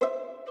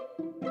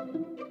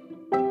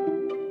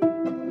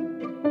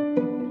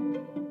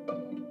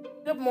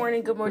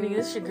morning. Good morning.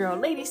 This is your girl,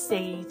 Lady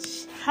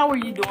Sage. How are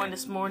you doing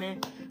this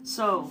morning?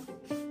 So,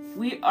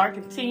 we are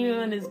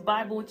continuing this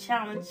Bible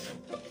challenge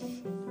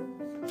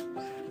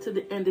to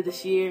the end of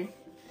this year.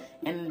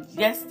 And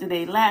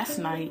last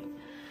night,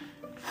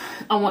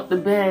 I went to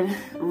bed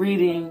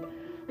reading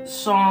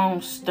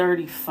Psalms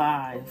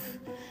 35.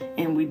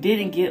 And we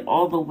didn't get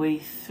all the way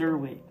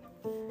through it.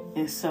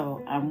 And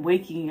so, I'm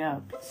waking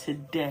up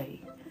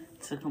today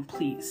to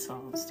complete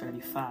Psalms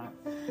 35.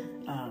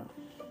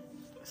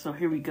 So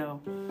here we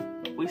go.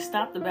 We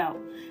stopped about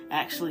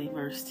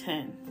verse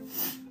 10.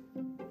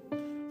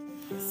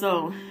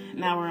 So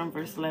now we're on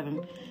verse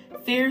 11.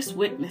 Fierce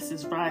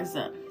witnesses rise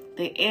up.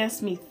 They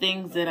ask me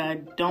things that I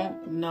do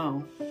not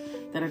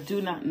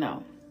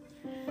know.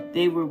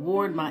 They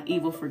reward my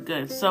evil for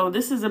good. So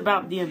this is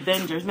about the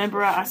Avengers.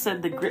 Remember I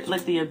said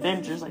the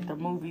Avengers, like the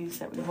movies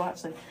that we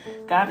watch. Like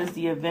God is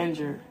the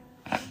Avenger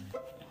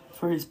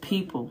for his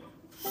people.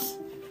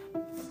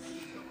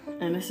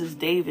 And this is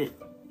David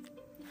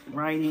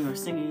writing or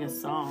singing a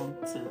song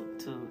to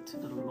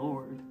the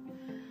Lord.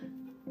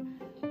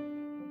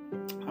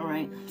 All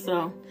right,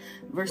 so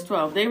verse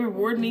 12. They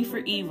reward me for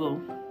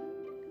evil.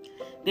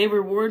 They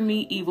reward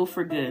me evil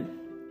for good,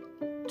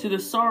 to the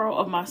sorrow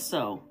of my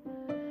soul.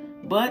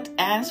 But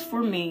as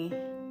for me,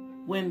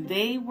 when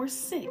they were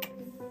sick.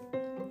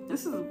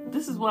 This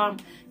is why I'm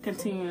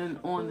continuing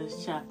on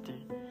this chapter.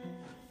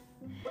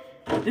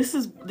 This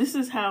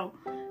is how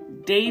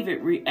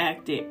David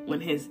reacted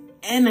when his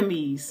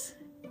enemies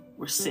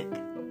were sick,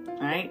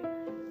 right?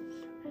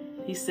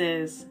 He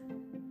says,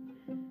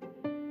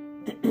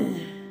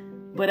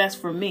 but as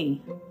for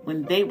me,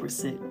 when they were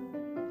sick,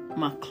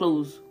 my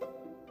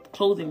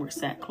clothing were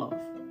sackcloth.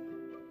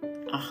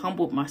 I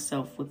humbled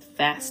myself with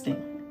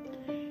fasting,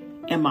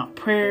 and my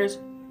prayers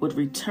would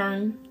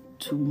return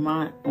to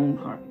my own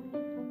heart.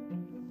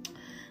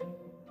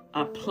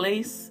 I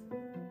place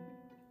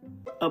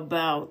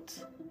about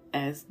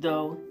as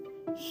though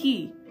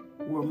he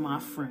were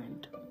my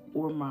friend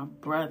or my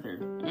brother.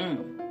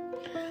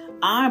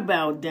 I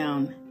bow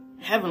down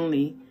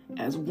heavenly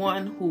as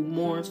one who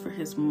mourns for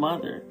his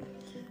mother.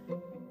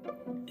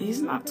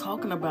 He's not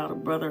talking about a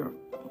brother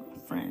or a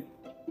friend.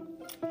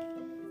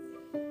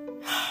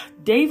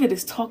 David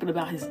is talking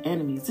about his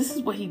enemies. This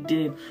is what he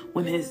did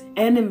when his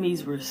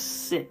enemies were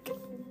sick.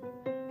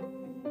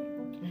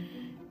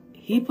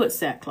 He put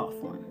sackcloth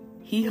on.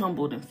 He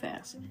humbled and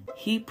fasted.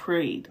 He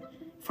prayed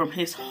from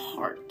his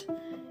heart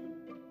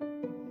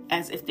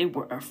as if they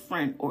were a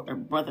friend or a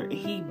brother. And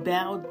he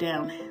bowed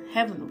down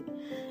heavenly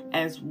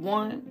as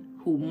one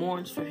who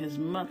mourns for his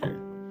mother.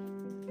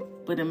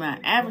 But in my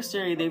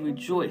adversary, they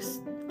rejoice.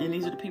 And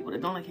these are the people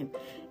that don't like him.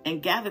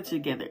 And gathered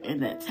together.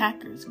 And the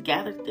attackers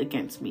gathered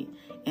against me.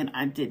 And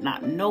I did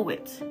not know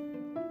it.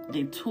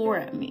 They tore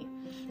at me.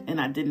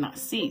 And I did not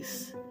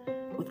cease.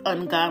 With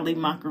ungodly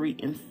mockery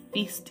and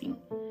feasting,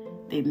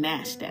 they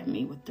gnashed at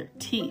me with their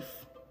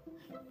teeth.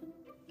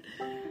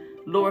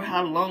 Lord,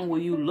 how long will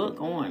you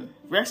look on?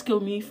 Rescue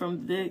me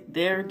from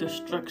their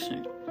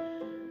destruction.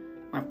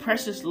 My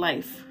precious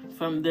life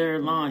from their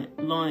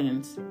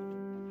loins.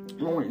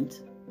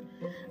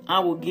 I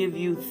will give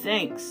you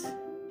thanks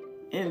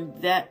in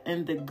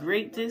the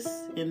great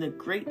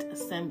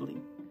assembly.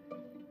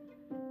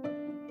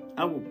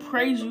 I will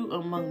praise you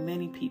among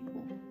many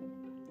people.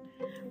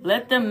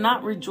 Let them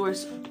not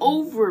rejoice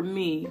over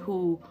me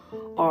who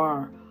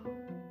are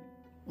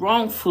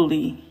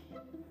wrongfully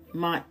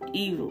my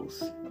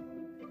evils,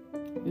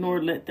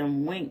 nor let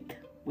them wink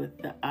with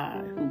the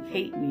eye who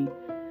hate me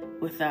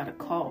without a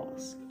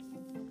cause.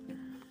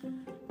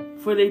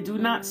 For they do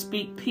not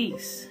speak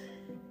peace,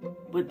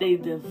 but they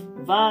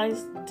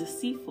devise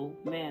deceitful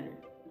matter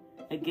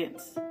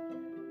against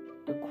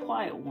the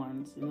quiet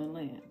ones in the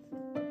land.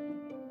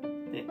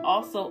 They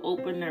also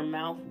open their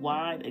mouth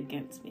wide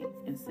against me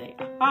and say,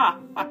 "Aha,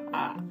 ha,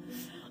 ha,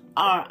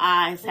 our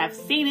eyes have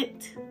seen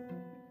it.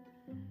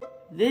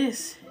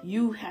 This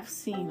you have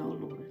seen, O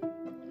Lord.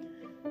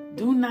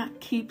 Do not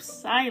keep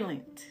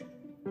silent,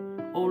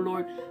 O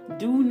Lord.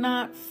 Do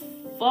not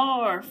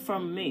far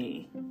from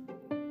me.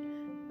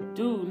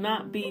 Do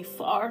not be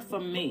far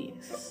from me.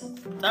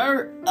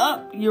 Stir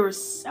up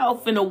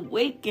yourself and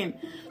awaken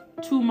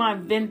to my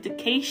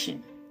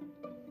vindication.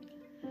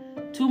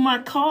 To my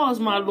cause,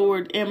 my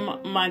Lord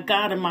and my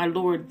God and my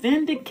Lord,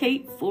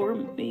 vindicate for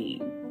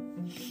me."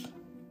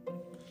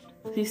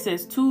 He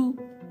says, to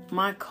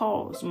my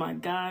cause, my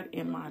God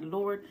and my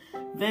Lord,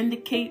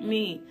 vindicate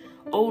me,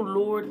 O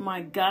Lord,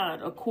 my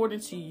God, according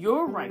to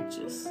your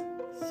righteous.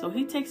 So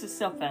he takes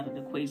himself out of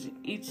the equation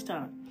each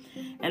time.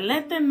 And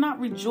let them not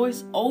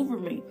rejoice over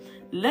me.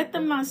 Let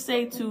them not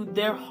say to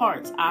their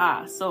hearts,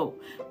 so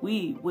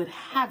we would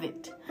have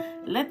it.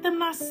 Let them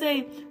not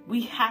say,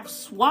 we have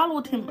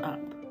swallowed him up.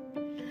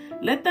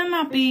 Let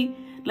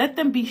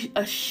them be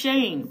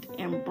ashamed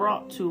and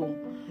brought to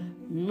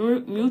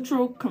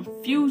mutual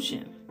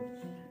confusion,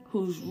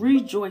 who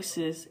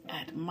rejoices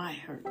at my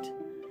hurt.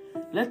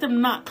 Let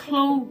them not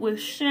clothe with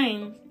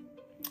shame.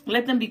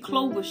 Let them be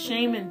clothed with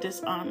shame and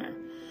dishonor,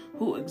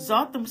 who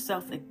exalt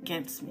themselves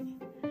against me.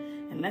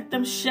 And let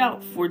them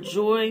shout for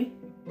joy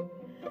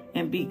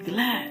and be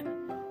glad,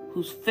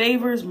 whose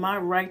favors my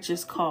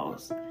righteous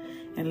cause.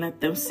 And let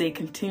them say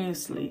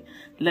continuously,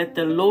 let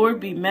the Lord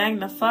be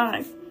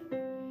magnified.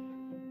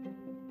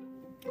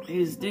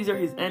 These are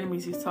his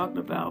enemies he's talking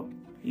about.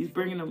 He's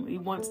bringing them, he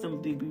wants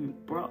them to be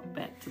brought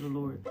back to the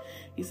Lord.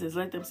 He says,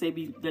 let them say,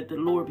 let the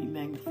Lord be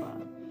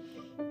magnified.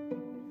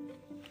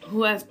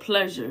 Who has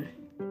pleasure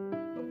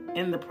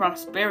in the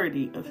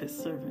prosperity of his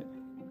servant.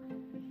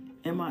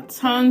 And my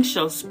tongue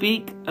shall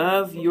speak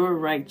of your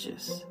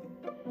righteous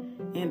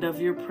and of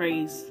your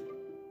praise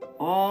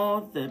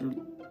all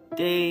the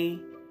day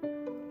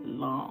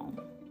long.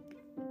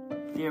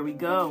 There we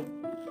go.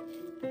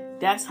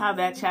 That's how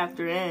that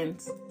chapter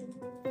ends.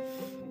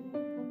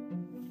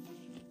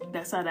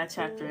 That's how that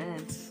chapter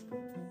ends.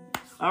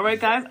 All right,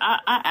 guys,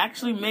 I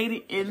actually made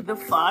it in the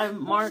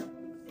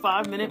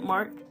 5-minute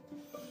mark.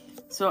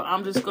 So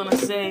I'm just going to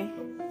say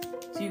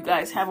to you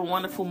guys, have a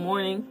wonderful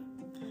morning.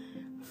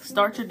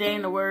 Start your day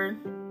in the Word.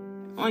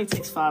 Only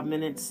takes 5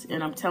 minutes.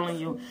 And I'm telling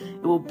you,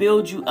 it will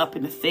build you up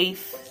in the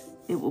faith.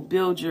 It will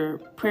build your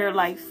prayer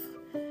life.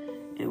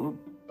 It will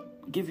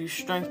give you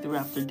strength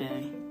throughout the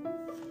day.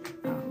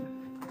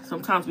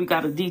 Sometimes we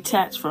got to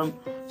detach from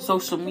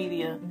social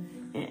media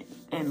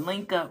and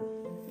link up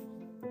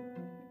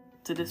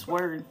to this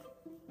Word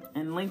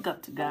and link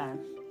up to God.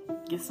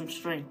 Get some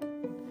strength.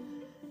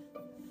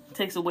 It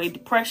takes away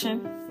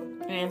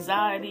depression,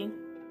 anxiety,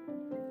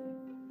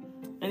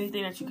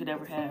 anything that you could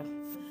ever have.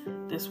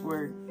 This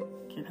Word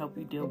can help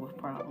you deal with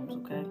problems,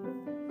 okay?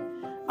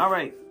 All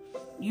right.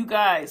 You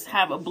guys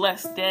have a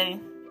blessed day.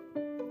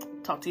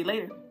 Talk to you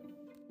later.